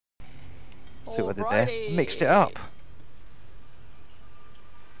See what I did there? Alrighty. Mixed it up.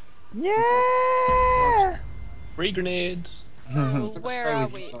 Yeah! Free grenades. So where are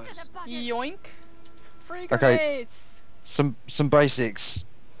we? Yoink. Free grenades. Some basics.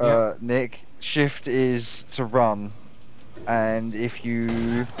 Nick, shift is to run, and if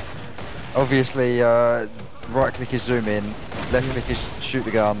you obviously right click is zoom in, left click is shoot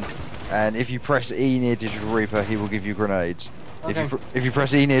the gun, and if you press E near DigitalReaper, he will give you grenades. Okay. If you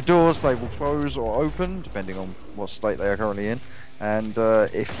press E near doors, they will close or open depending on what state they are currently in, and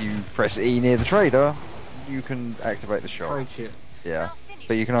if you press E near the trader, you can activate the shot. Trade shit. Yeah.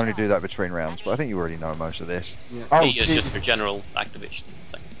 But you can only do that between rounds, but I think you already know most of this. Yeah. Oh, E is G, just for general activation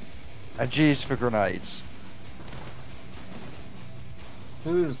thing. and G is for grenades.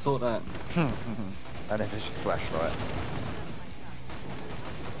 Who would have thought that? And if it's a flashlight.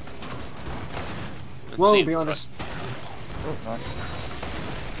 Well, See, be honest. Oh, nice.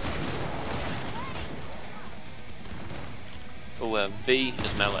 Oh, V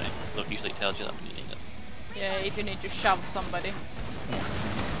is melee. That usually tells you that when you need it. Yeah, if you need to shove somebody.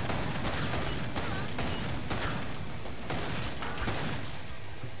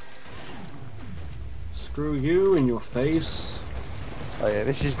 Screw you in your face. Oh yeah,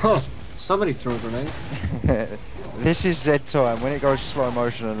 this is Huh. Somebody threw a grenade. this is Z time. When it goes slow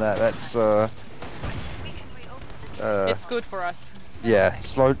motion and that's It's good for us. yeah,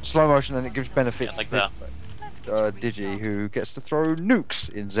 slow motion, and it gives benefits Yeah, like to Digi, who gets to throw nukes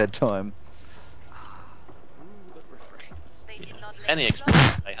in Z time. Any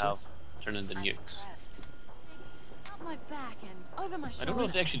explosion they have turn into nukes. I don't know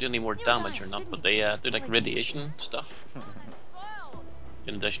if they actually do any more damage or not, but they do like radiation stuff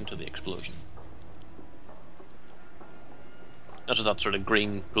in addition to the explosion. That's what that sort of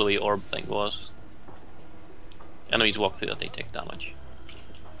green glowy orb thing was. Enemies walk through that, they take damage.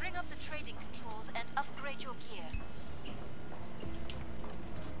 Bring up the trading controls and upgrade your gear.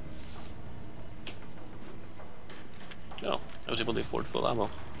 Oh, I was able to afford full ammo.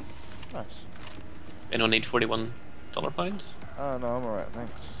 Nice. Anyone need $41 pounds? Oh no, I'm alright,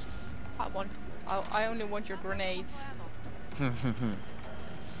 thanks. I only want your grenades.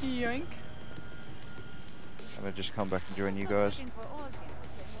 Yoink. I'm gonna just come back and join you guys.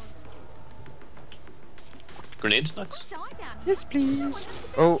 Grenades next? Yes, please.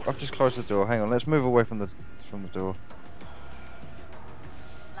 Oh, I've just closed the door. Hang on, let's move away from the door.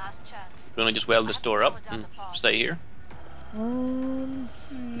 Last chance. We only just weld this door up and stay here. No,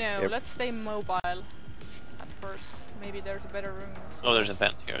 Yep. let's stay mobile at first. Maybe there's a better room. Oh, there's a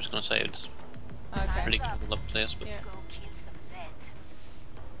vent here. I was gonna say it's Okay. pretty cool up place, but Yeah. Go kill some Zeds.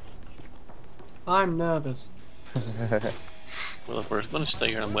 I'm nervous. well, if we're gonna stay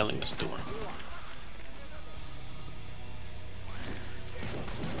here, I'm welding this door.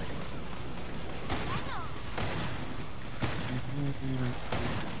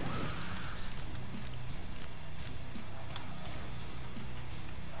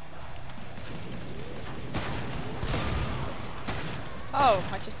 Oh,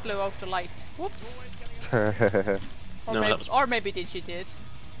 I just blew out the light. Whoops. Oh No, that was- Or maybe did she did.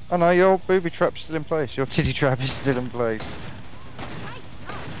 no, your booby trap's still in place. Your titty trap is still in place.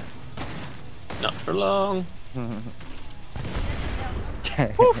 Not for long. There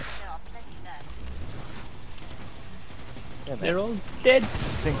are plenty left. Yeah, They're all that's dead.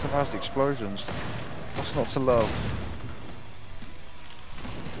 synchronized explosions. What's not to love?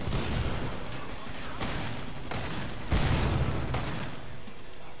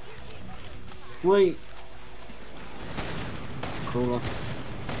 Wait. Cooler.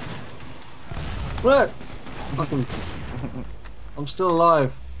 Look! Fucking. I'm still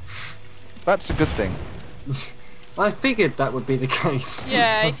alive. That's a good thing. I figured that would be the case.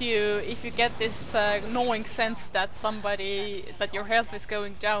 Yeah, if you get this gnawing sense that that your health is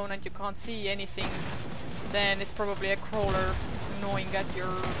going down and you can't see anything, then it's probably a crawler gnawing at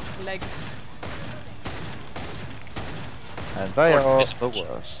your legs. And they Or are this the much.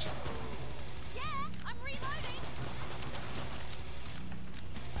 worst. Yeah, I'm reloading.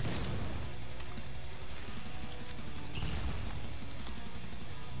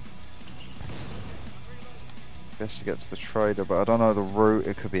 Best to get to the trader, but I don't know the route.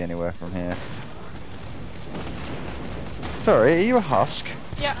 It could be anywhere from here. Sorry, are you a husk?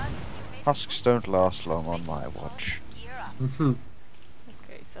 Yeah. Husks don't last long on my watch. Gear up. Mhm.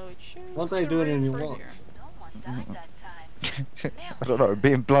 Okay, so it should. What are they doing in your watch? No one died that time. I don't know,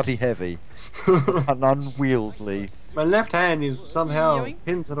 being bloody heavy and unwieldy. My left hand is somehow Yoink.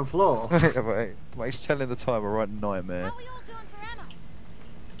 pinned to the floor. Wait, he's telling the time a right nightmare. How we all doing for ammo?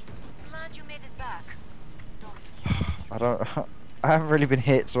 Glad you made it back. Don't leave. I don't. I haven't really been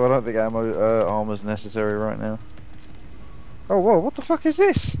hit, so I don't think armor's necessary right now. Oh, whoa, what the fuck is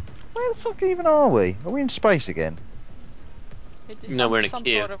this? Where the fuck even are we? Are we in space again? It is No, we're in a some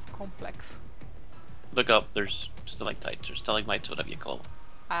cave. sort of complex. Look up, there's stalactites or stalagmites, whatever you call them.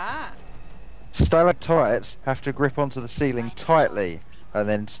 Ah. Stalactites have to grip onto the ceiling tightly, and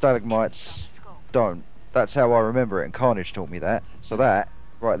then stalagmites don't. That's how I remember it, and Carnage taught me that. So that,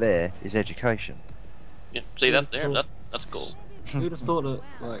 right there, is education. Yeah, see that there? That's gold. Who'd have thought that,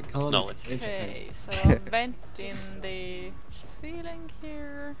 like, Carnage Knowledge. Okay, educated? so a vent in the ceiling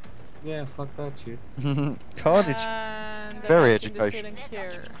here. Yeah, fuck that shit. Carnage. And a Very vent in the educational. ceiling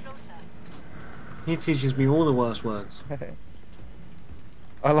here. He teaches me all the worst words.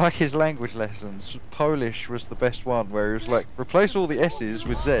 I like his language lessons. Polish was the best one, where he was like, replace all the S's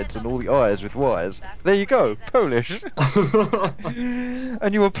with Z's and all the I's with Y's. There you go, Polish.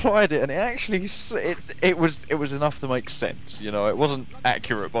 And you applied it, and it actually it was enough to make sense. You know, it wasn't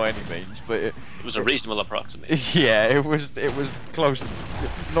accurate by any means, but It was a reasonable approximation. yeah, it was close,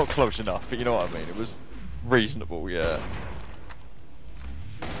 not close enough, but you know what I mean. It was reasonable, yeah.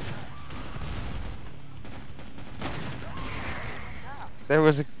 There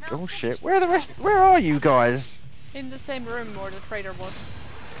was a oh shit. Where are you guys? In the same room where the freighter was.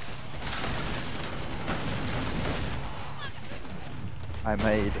 I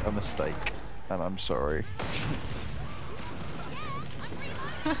made a mistake, and I'm sorry.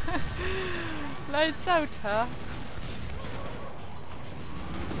 Lights out, huh?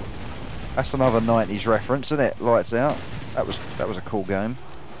 That's another 90s reference, isn't it? Lights out. That was a cool game.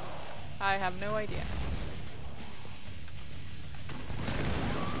 I have no idea.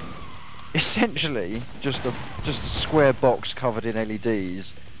 Essentially, just a square box covered in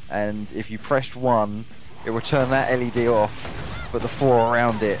LEDs, and if you pressed one, it would turn that LED off, but the four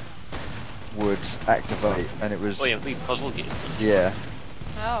around it would activate, and it was Oh yeah, we puzzle game. yeah,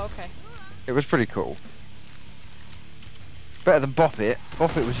 Oh, okay. it was pretty cool. Better than Bop It.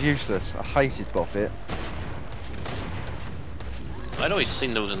 Bop It was useless. I hated Bop It. I'd always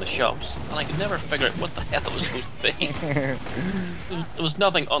seen those in the shops, and I could never figure out what the hell it was supposed to be. There was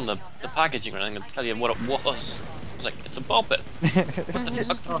nothing on the packaging or anything to tell you what it was. I was like, it's a Bop It. What the fuck's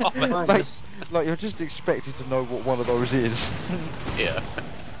a Bop It? like you're just expected to know what one of those is. Yeah.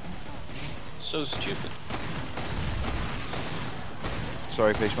 So stupid.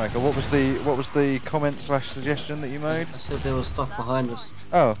 Sorry, Peacemaker. What was the comment / suggestion that you made? I said there was stuff behind us.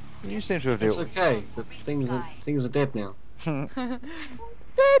 Oh, you seem to have It's dealt. okay, but things are dead now. Dead.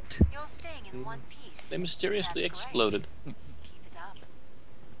 You're staying in one piece. They mysteriously That's right. exploded. Keep it up.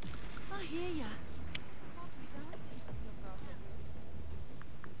 I hear ya.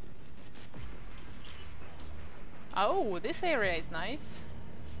 Oh, this area is nice.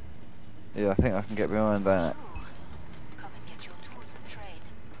 Yeah, I think I can get behind that. Ooh. Come and get your tools of trade.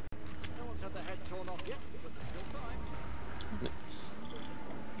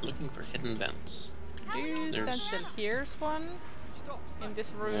 It's looking for hidden vents. Do you stand There's- still? Here's one. In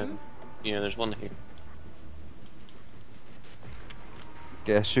this room. Yeah, there's one here.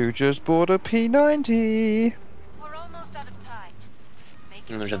 Guess who just bought a P90? We're almost out of time. Make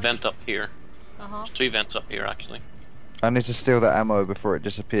your And there's a vent up choices. here. Uh-huh. There's 2 vents up here, actually. I need to steal that ammo before it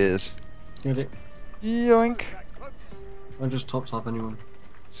disappears. Get it? Yoink. I just topped up anyway.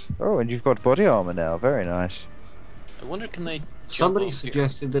 Oh, and you've got body armor now. Very nice. I wonder, can they jump Somebody off here?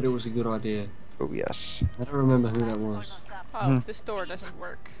 suggested that it was a good idea. Oh yes. I don't remember who that was. Almost up. Oh, this door doesn't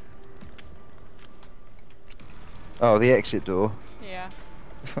work. Oh, the exit door. Yeah.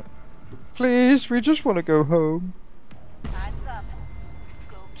 Please, we just want to go home. Time's up.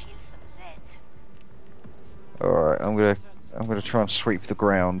 Go kill some Zeds. All right, I'm gonna try and sweep the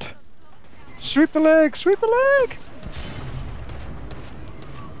ground. Sweep the leg! Sweep the leg!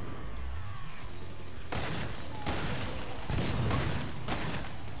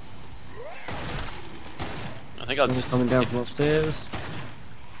 I think I'll Someone's just coming down from upstairs.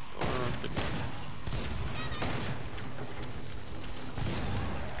 But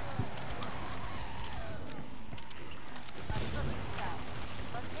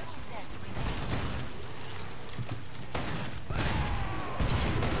many Zeds remain.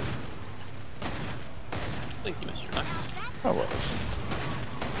 Thank you, Mr. Knox. Oh well.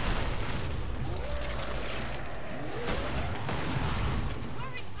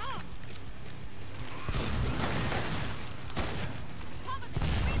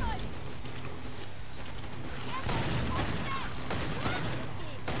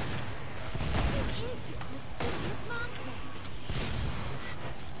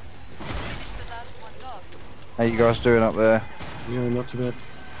 Finish the last one off. How you guys doing up there? Yeah, not too bad.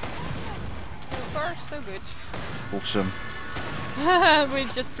 So far, so good. Awesome. We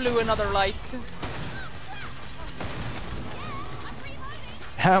just blew another light.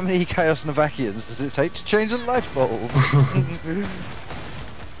 How many Chaos Novakians does it take to change a light bulb?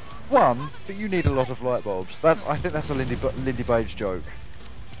 One, but you need a lot of light bulbs. That I think that's a Lindy Page joke.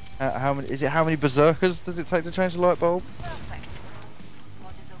 How many? Is it how many berserkers does it take to change a light bulb? Perfect.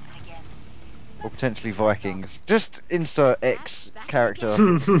 Pod is open again. Or potentially Vikings. Just insert X character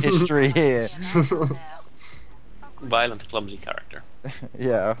history here. Violent, clumsy character.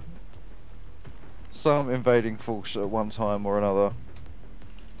 Yeah. Some invading force at one time or another.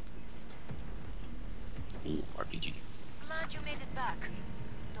 Ooh, RPG. Glad you made it back.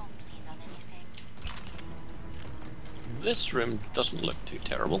 Don't bleed on anything. This room doesn't look too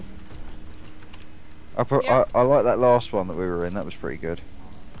terrible. Yeah. I like that last one that we were in. That was pretty good.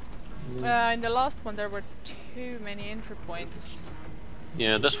 In the last one there were too many entry points.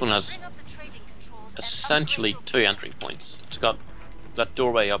 Yeah, this one has Bring up the trading controls and essentially upgrade 2 entry points. It's got that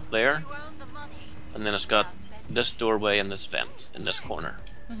doorway up there, your- You earn the money. and then it's got this doorway and this vent in this corner.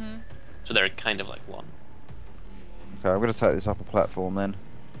 Mm-hmm. So they're kind of like one. Okay, I'm gonna take this upper platform then.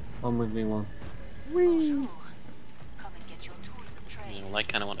 I'm with me one. Whee! Come and get your tools of trade. You know, I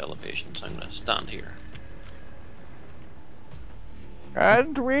kind of want elevation, so I'm going to stand here.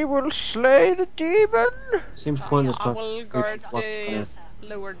 And we will slay the demon. Seems pointless I to will guard the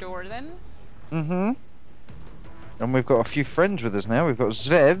lower door then. Mm-hmm. And we've got a few friends with us now. We've got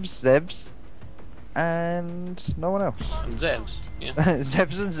Zebs, and no one else. And Zevs, yeah.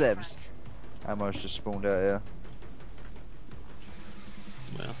 Zebs and Zebs. Ammo's just spawned out here.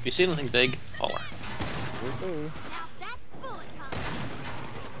 Well, if you see anything big, holler.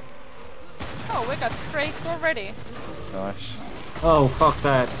 Oh, we got scraped already. Nice. Oh, fuck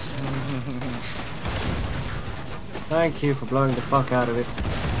that. Thank you for blowing the fuck out of it.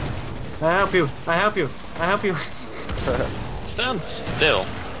 I help you. I help you. I help you. Stand still.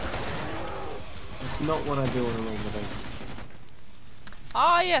 It's not what I do on a regular basis.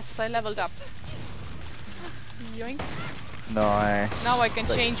 Ah yes, I leveled up. Yoink. Nice. Now I can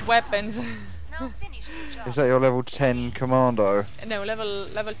change weapons. Now finish the job. Is that your level 10 commando? No,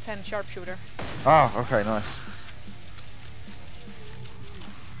 level 10 sharpshooter. Ah, okay, nice.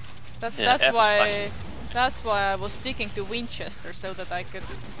 That's Yeah, that's why I was sticking to Winchester so that I could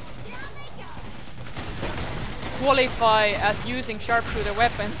qualify as using sharpshooter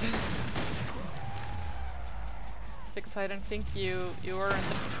weapons. Because I don't think you earn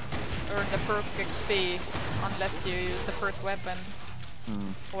the perk XP unless you use the perk weapon,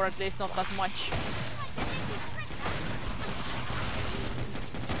 or at least not that much.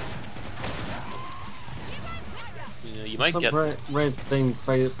 You know, you might Some get red thing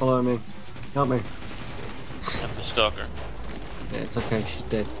following me. Help me. the stalker. Yeah, it's okay. She's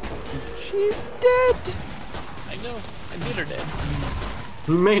dead. She's dead. I know, I made her dead.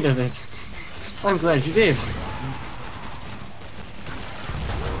 You made it. Then. I'm glad you did.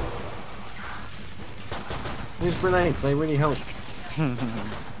 These grenades, they really help.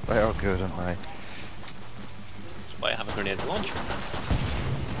 They are good, aren't they? That's why I have a grenade launcher.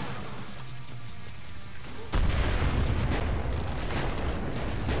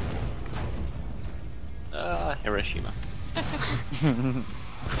 Hiroshima.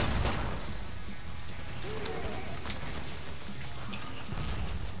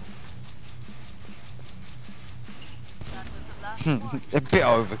 That was the last one. A bit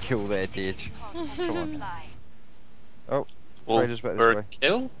overkill there, Didge. Come on. Fly. Oh, trader's back this way.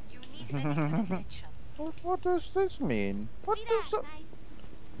 Overkill? You need medical attention. What does this mean? What does that...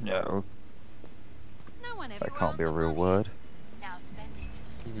 No, No one ever that can't be a real word. Now spend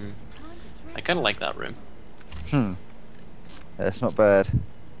it. I kind of like that room. That's not bad.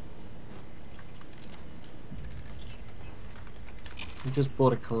 I just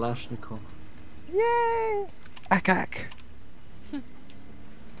bought a Kalashnikov. Yay! Akak.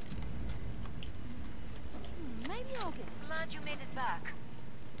 Maybe I'll get a Glad you made it back.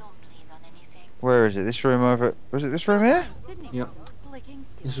 Don't bleed on anything. Where is it? This room over... Was it this room here? Sydney Yep. with some slicking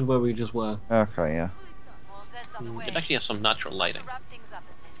skills. This is where we just were. Okay, yeah. More Zeds on the way. It actually has some natural lighting, To wrap things up,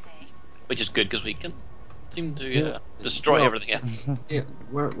 as they say. which is good because we can seem to Yeah. destroy Well- everything else. Yeah,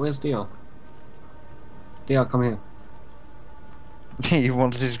 where's DR? DR, come here. He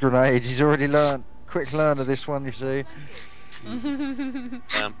wants his grenades. He's already learned. Quick learner, this one, you see.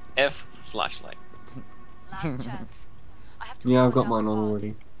 F flashlight. Last chance. I have to Yeah, I've power got mine down on the pod.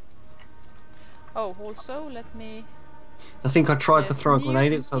 already. Oh, also let me. I think I tried to Yes, throw a you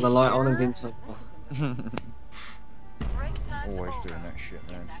grenade it so the light on and here. didn't turn off. Break time's Always over. doing that shit,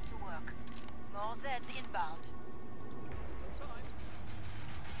 Get man. back to work. More Zeds inbound.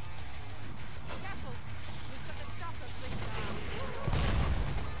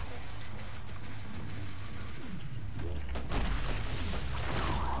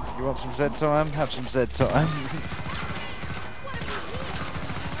 You want some Z time? Have some Z time.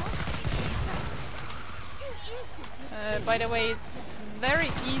 By the way, it's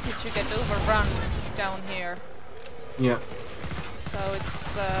very easy to get overrun down here. Yeah. So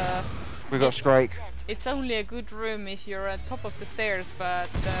it's We got Scrake. it's only a good room if you're at top of the stairs,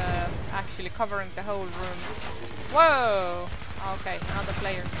 but actually covering the whole room. Whoa! Okay, another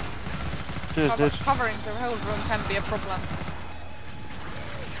player. Cheers, dude. Covering the whole room can be a problem.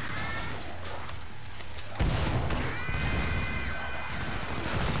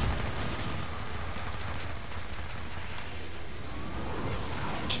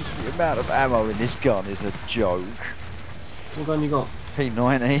 Just the amount of ammo in this gun is a joke. What gun you got?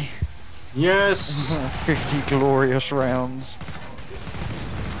 P90. Yes! 50 glorious rounds.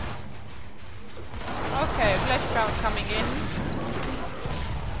 Okay, flesh round coming in.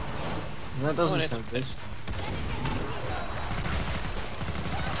 That doesn't sound good.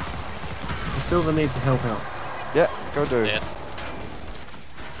 I feel the need to help out. Yeah, go do. Yeah.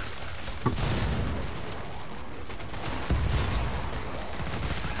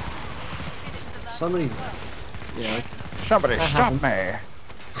 Somebody... Yeah. Somebody That stop happened.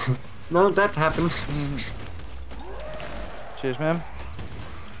 me. No, that happened. Cheers, man.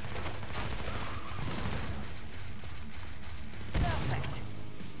 Perfect.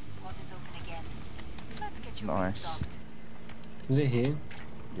 Pod is open again. Let's get you Nice. restocked. Is it here?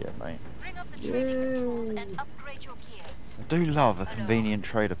 Yeah, mate. Bring up the trading controls and upgrade your gear. I do love a convenient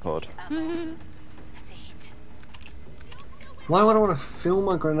trader pod. That's a hit. Why would I want to fill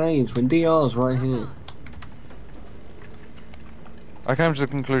my grenades when DR's right here? I came to the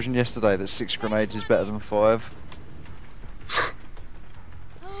conclusion yesterday that 6 grenades is better than 5.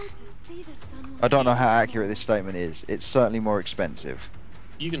 Oh, to see the sunlight. I don't know how accurate this statement is. It's certainly more expensive.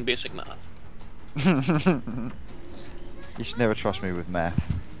 You can basic math. You should never trust me with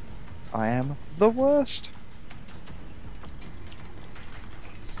math. I am the worst.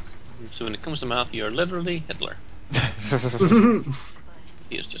 So when it comes to math, you're literally Hitler.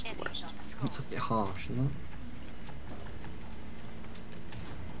 He is just the worst. That's a bit harsh, isn't it?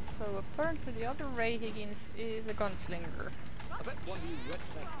 So apparently the other Ray Higgins is a gunslinger.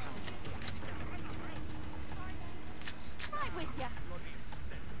 Right with ya.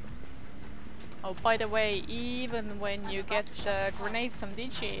 Oh, by the way, even when you get grenades from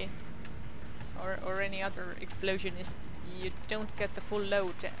Digi or any other explosionist, you don't get the full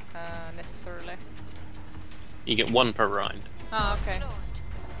load necessarily. You get 1 per round. Ah, okay. Closed.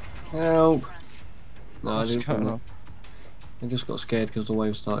 Help! No, I What's didn't. going on? I just got scared because the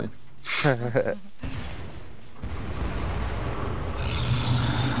wave started.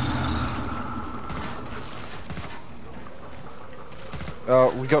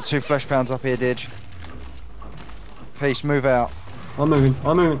 Oh, we got 2 flesh pounds up here, Dig. Peace, move out. I'm moving.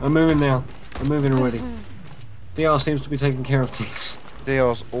 I'm moving now. I'm moving already. DR seems to be taking care of things.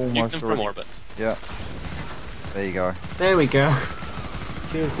 DR's You almost can from already. orbit. Yeah. There you go. There we go.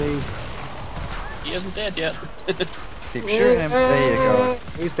 Cheers, Dave. He isn't dead yet. Keep shooting him. There you go.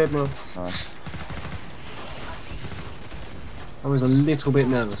 He's dead now. Nice. I was a little bit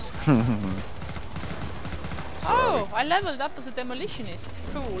nervous. Oh, I leveled up as a demolitionist.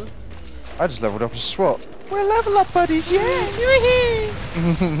 Cool. I just leveled up as a SWAT. We're level up buddies, yeah! Okay,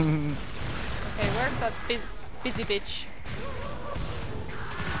 where's that busy bitch?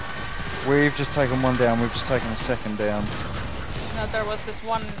 We've just taken 1 down, we've just taken a 2nd down. No, there was this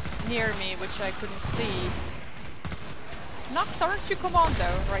one near me which I couldn't see. Nox, aren't you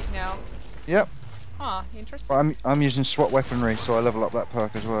commando right now? Yep. Ah, interesting. But I'm using SWAT weaponry, so I level up that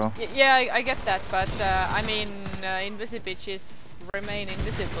perk as well. Yeah, I get that, but I mean, invisibitches remain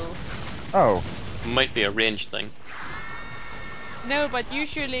invisible. Oh. Might be a range thing. No, but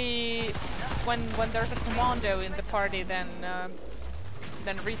usually when there's a commando in the party, then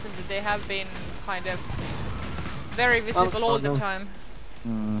recently they have been kind of very visible all the time.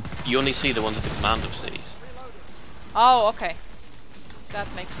 You only see the ones that the commando sees. Oh, okay. That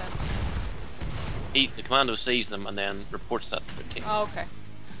makes sense. The commando sees them and then reports that to their team. Oh, okay.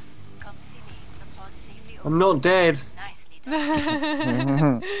 Come see me. The pod's safely I'm not dead. Nicely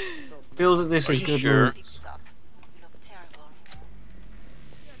done. Feel that this Are is you good. sure? Big stop. You look terrible.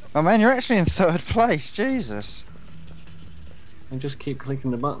 Oh man, you're actually in 3rd place, Jesus. I just keep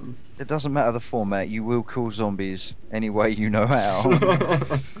clicking the button. It doesn't matter the format, you will kill zombies any way you know how.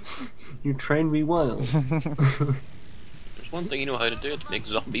 You trained me well. There's one thing you know how to do, to make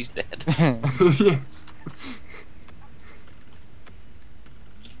zombies dead. Yes.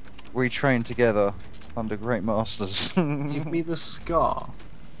 We train together under great masters. Give me the scar.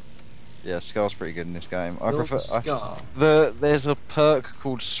 Yeah, Scar's pretty good in this game. I Build prefer. Scar. There's a perk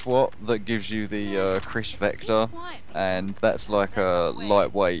called SWAT that gives you the Chris Vector, and that's like a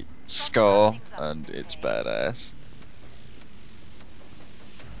lightweight Scar, and it's badass.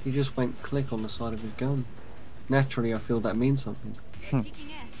 He just went click on the side of his gun. Naturally, I feel that means something.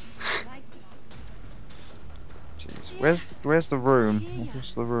 Jeez, where's the room?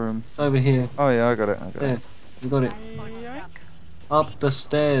 Where's the room? It's over here. Oh yeah, I got it. There, you got it. Up the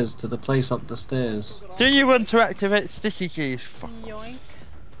stairs to the place up the stairs. Do you want to activate sticky keys? Fuck. Yoink.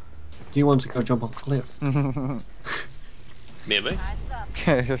 Do you want to go jump off a cliff? Maybe.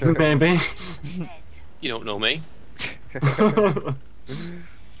 Baby. You don't know me.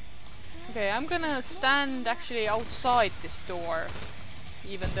 Okay, I'm gonna stand actually outside this door,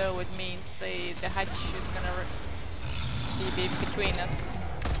 even though it means the hatch is gonna be between us.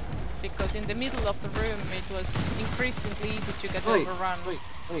 Because in the middle of the room it was increasingly easy to get overrun.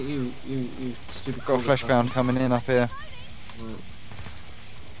 Wait, you stupid. Got a fleshbound coming in up here.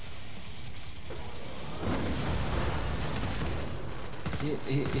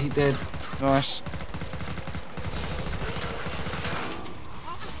 He dead. Nice.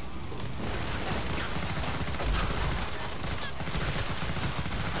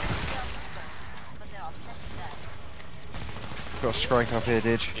 Got a scrake up here,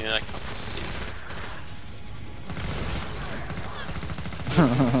 Dig. Yeah, I can't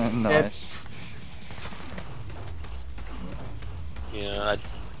see. Nice. Yeah, I'd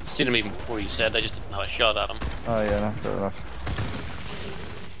seen him even before you said. I just didn't have a shot at him. Oh yeah, no, fair enough.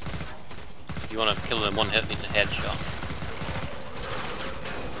 If you want to kill him in one hit, needs a headshot.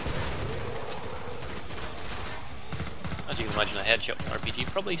 As you can imagine, a headshot in RPG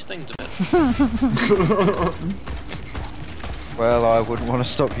probably stings a bit. Well, I wouldn't want to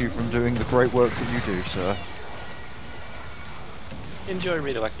stop you from doing the great work that you do, sir. Enjoy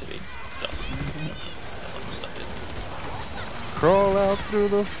radioactivity stuff. Crawl out through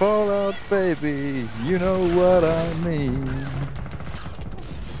the fallout, baby. You know what I mean.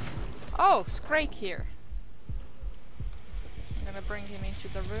 Oh, Scrake here. I'm gonna bring him into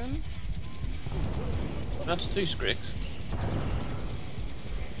the room. That's 2 Scrakes.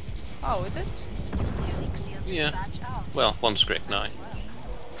 Oh, is it? Yeah. Well, 1 Scrake now.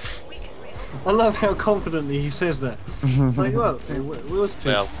 I love how confidently he says that. Like, well, it was two.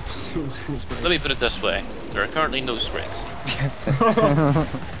 Well, let me put it this way. There are currently no Scrakes.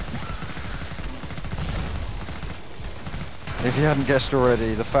 If you hadn't guessed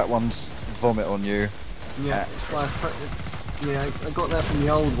already, the fat ones vomit on you. Yeah, well, I got that from the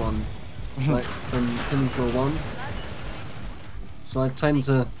old one, like from Pinnacle 1. So I tend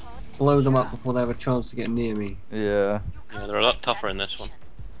to blow them up before they have a chance to get near me. Yeah. Yeah, they're a lot tougher in this one.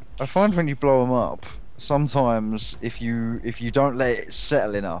 I find when you blow them up, sometimes if you don't let it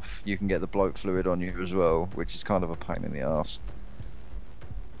settle enough, you can get the bloat fluid on you as well, which is kind of a pain in the ass.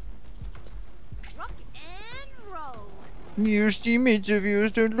 Rock and roll. News team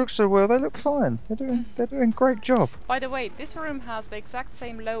interviews don't look so well. They look fine. They're doing a great job. By the way, this room has the exact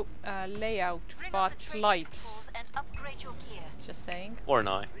same layout, but lights. And upgrade your gear. Just saying. Or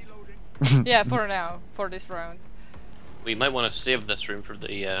now. Yeah, for now, for this round. We might want to save this room for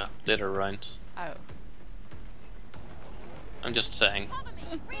the later round. Oh. I'm just saying.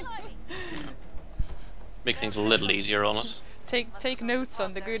 Make things a little easier on us. Take notes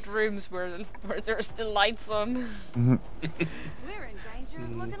on the good rooms where there's still lights on. We're in danger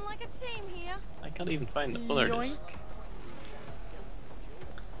of looking like a team here. I can't even find it. Oh, there it is. Yoink.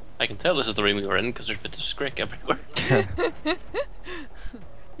 I can tell this is the room we were in because there's bits of Scrake everywhere.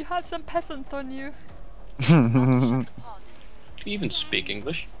 You have some peasant on you. Do you even speak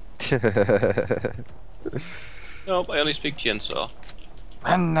English? Nope, I only speak Chainsaw.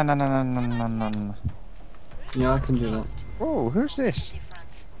 Yeah, I can do that. Oh, who's this?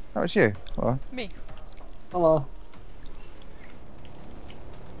 Oh, it's you. Well, Me. Hello.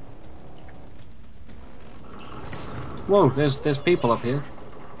 Whoa, there's people up here.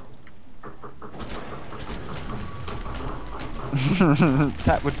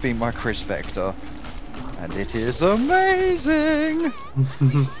 that would be my Chris Vector. And it is amazing! I'm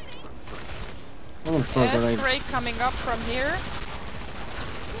gonna throw a Yes, grenade. Scrake coming up from here.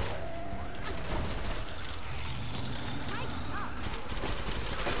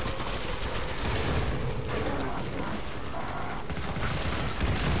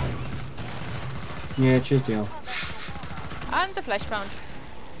 Yeah, cheers, deal. And the fleshbound.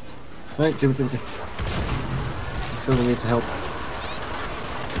 Right, do. I feel the need to help.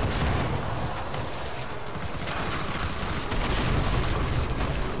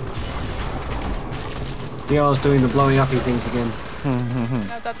 DR's doing the blowing uppy things again.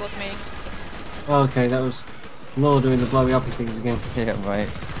 No, that was me. Okay, that was Law doing the blowy uppy things again. Yeah, mate.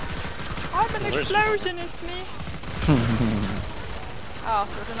 I'm an Where's- explosionist, me. Oh,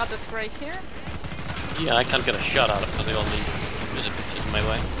 there's another scrake here. Yeah, I can't get a shot at it because they all need visitors in my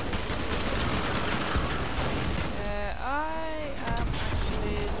way. I am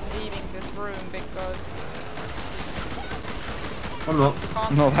actually leaving this room because I'm not. I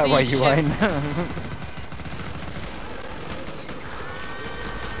can't Not that see way, you shit. ain't.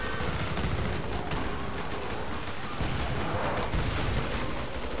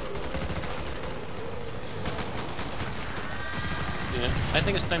 Yeah, I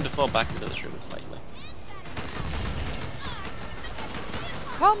think it's time to fall back into this room slightly.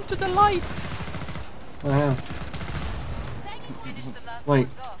 Come to the light! I have. Finish the last Wait,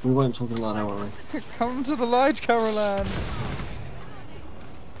 ones off. we weren't talking like that, were we? Come to the light, Caroline.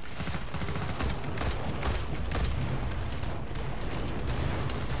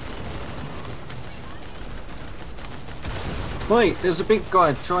 Wait, there's a big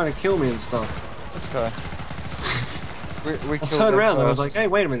guy trying to kill me and stuff. Let's go. We I killed turned them around and I was first. like, hey,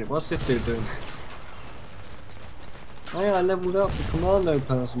 wait a minute, what's this dude doing? Oh yeah, I leveled up the commando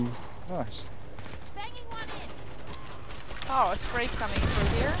person. Nice. Banging one in. Oh, a scrake coming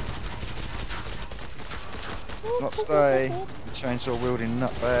through here. Not stay. The chainsaw wielding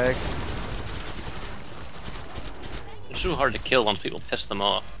nutbag. It's so hard to kill once people piss them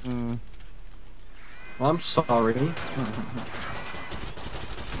off. Mm. I'm sorry.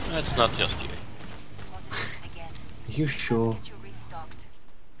 That's not just you. Pod is open again. Are you sure? Get you restocked.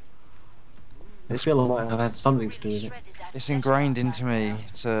 I feel I might have had something to do with it. Shredded that It's section ingrained outside into me now.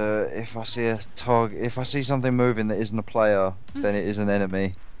 to if I see a target, if I see something moving that isn't a player, then it is an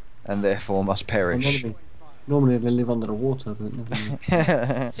enemy, and therefore must An perish. enemy. Normally they live under the water, but never mind.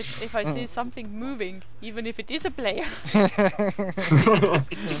 If I see something moving, even if it is a player. Bonjour.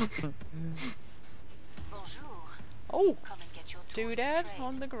 Oh, Come and get your tools doodad of trade.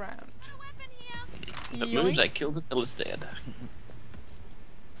 on the ground. If it moves, I Yoink. killed it till it's dead.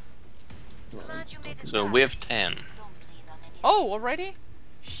 Glad you made it So back. wave 10. Don't bleed on any Oh, already?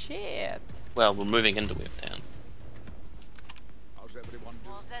 Shit. Well, we're moving into wave 10.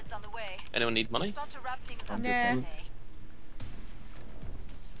 more Zeds on the way. Anyone need money? Start to wrap things up. Nah. as they say.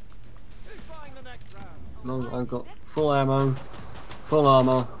 No, I've got full ammo, full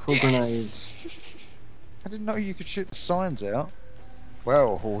armor, full grenades. I didn't know you could shoot the signs out.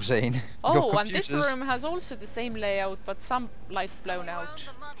 Well, Horsine. your Oh, and this computers- room has also the same layout, but some lights blown Around out.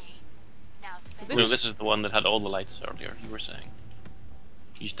 the money. Now spend this No, is- this is the one that had all the lights earlier, you were saying.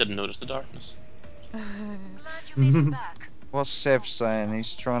 You just didn't notice the darkness. Glad you made it back. What's Seb saying?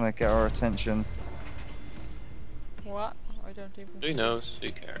 He's trying to get our attention. What? I don't even. Who knows?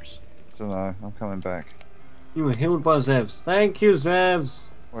 Who cares? Don't know. I'm coming back. You were healed by Zevs. Thank you, Zevs.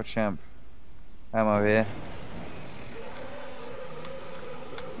 What champ? Ammo here.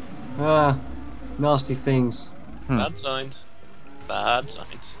 Ah, nasty things. Bad signs. Bad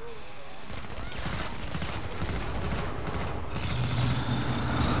signs.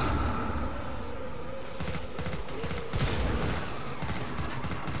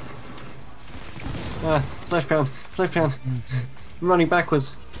 Ah, flesh pound, flesh pound. I'm running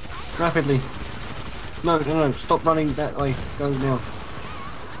backwards, rapidly. No, no, no, stop running that way. Go now.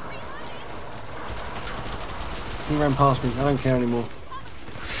 He ran past me. I don't care anymore.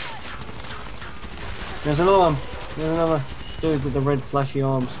 There's another one. There's another dude with the red flashy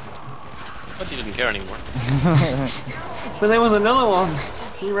arms. But you didn't care anymore. But there was another one.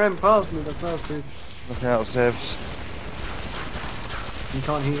 He ran past me, the first dude. Look out, Sebs. You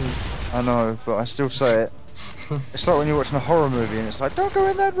can't hear him. I know, but I still say it. It's like when you're watching a horror movie and it's like, don't go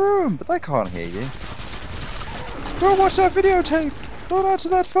in that room, but they can't hear you. Don't watch that videotape. Don't answer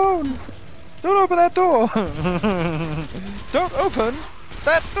that phone. Don't open that door. Don't open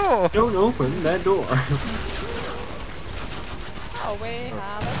that door. Don't open that door. Oh, we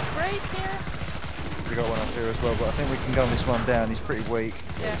have a scrake here. We got one up here as well, but I think we can gun this one down. He's pretty weak.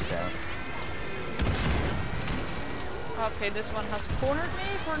 Yeah. He's down. Okay, this one has cornered me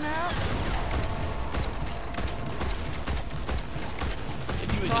for now.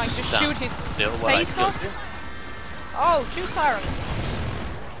 If you would Trying just to stand shoot his still while I face killed off. you. Oh, 2 sirens.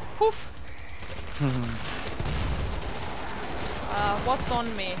 Poof. What's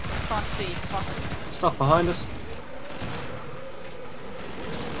on me? Can't see. Fuck. Stuff behind us.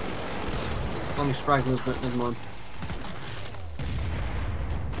 Only stragglers, but never mind.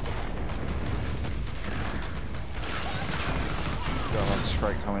 Got one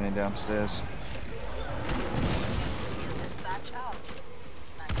straight coming in downstairs. Dispatch out.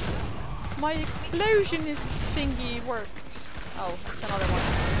 Nice. My explosionist thingy worked. Oh, that's another one.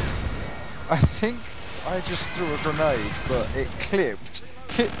 I think I just threw a grenade, but it clipped,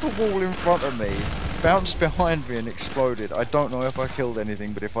 hit the wall in front of me, bounced behind me and exploded. I don't know if I killed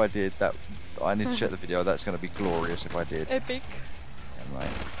anything, but if I did, that I need to check the video. That's going to be glorious if I did. Epic. Yeah,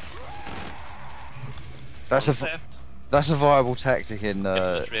 mate. That's a viable tactic in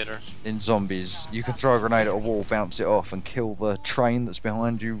zombies. You can throw a grenade at a wall, bounce it off, and kill the train that's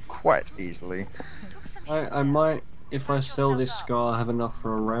behind you quite easily. I might, if I sell this scar, have enough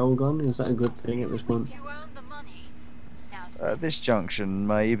for a railgun. Is that a good thing at this point? You earned the money. Now At this junction,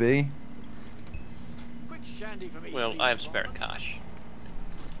 maybe. Well, I have spare cash.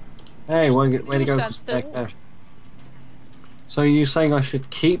 Hey, way to go stand for still. spare cash. So you saying I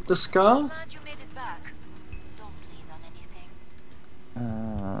should keep the scar? glad you made it back. Don't bleed on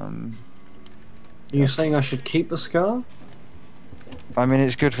anything. Are you saying I should keep the scar? I mean,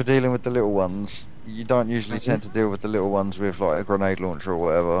 it's good for dealing with the little ones. You don't usually tend to deal with the little ones with like a grenade launcher or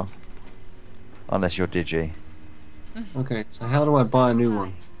whatever, unless you're Digi. Okay, so how do I buy a new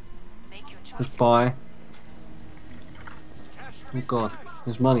one? Make your choice. Just buy. Oh god,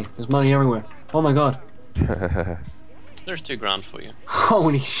 there's money. There's money everywhere. Oh my god. There's $2 for you.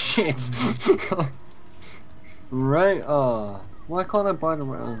 Holy shit. Right, why can't I buy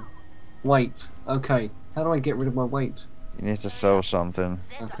the weight? Okay, how do I get rid of my weight? You need to sell something.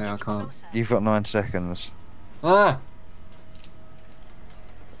 Okay, I can't. You've got 9 seconds. Ah!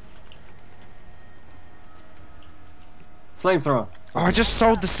 Flamethrower. Oh, I just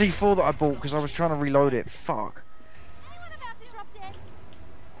sold the C4 that I bought because I was trying to reload it. Fuck. Anyone about to drop dead?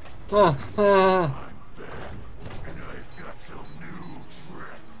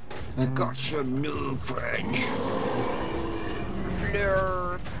 I got some new friends.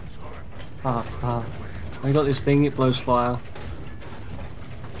 Blur. I got this thing, it blows fire.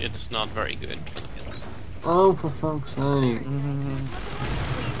 It's not very good for the kids. Oh, for fuck's sake.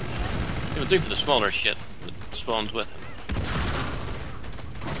 It would do for the smaller shit that spawns with him.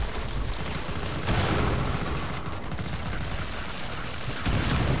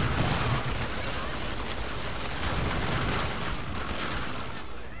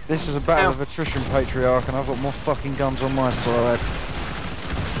 This is a battle of attrition, Patriarch, and I've got more fucking guns on my side.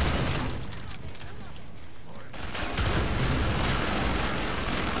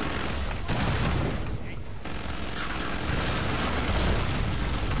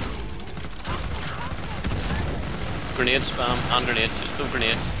 Grenade spam, hand grenade, just do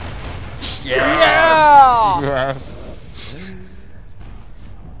grenade. Yeah! Yes.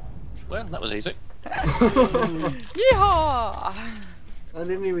 Well, that was easy. Yeehaw! I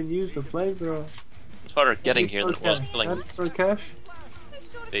didn't even use the flamethrower. It's harder getting here than it was killing How to throw cash?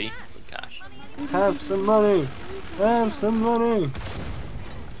 B with cash. Have some money! Have some money!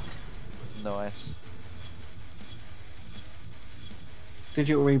 Nice.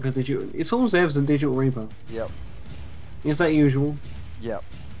 Digital Reaper, it's all Zevs and Digital Reaper. Yep. Is that usual? Yep.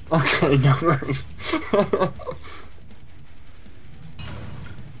 Okay, no worries. Oh,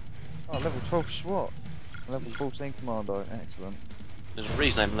 level 12 SWAT. Level 14 Commando. Excellent. There's a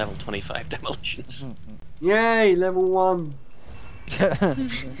reason I'm level 25 demolitions. Yay, level 1.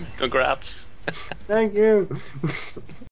 Congrats. Thank you.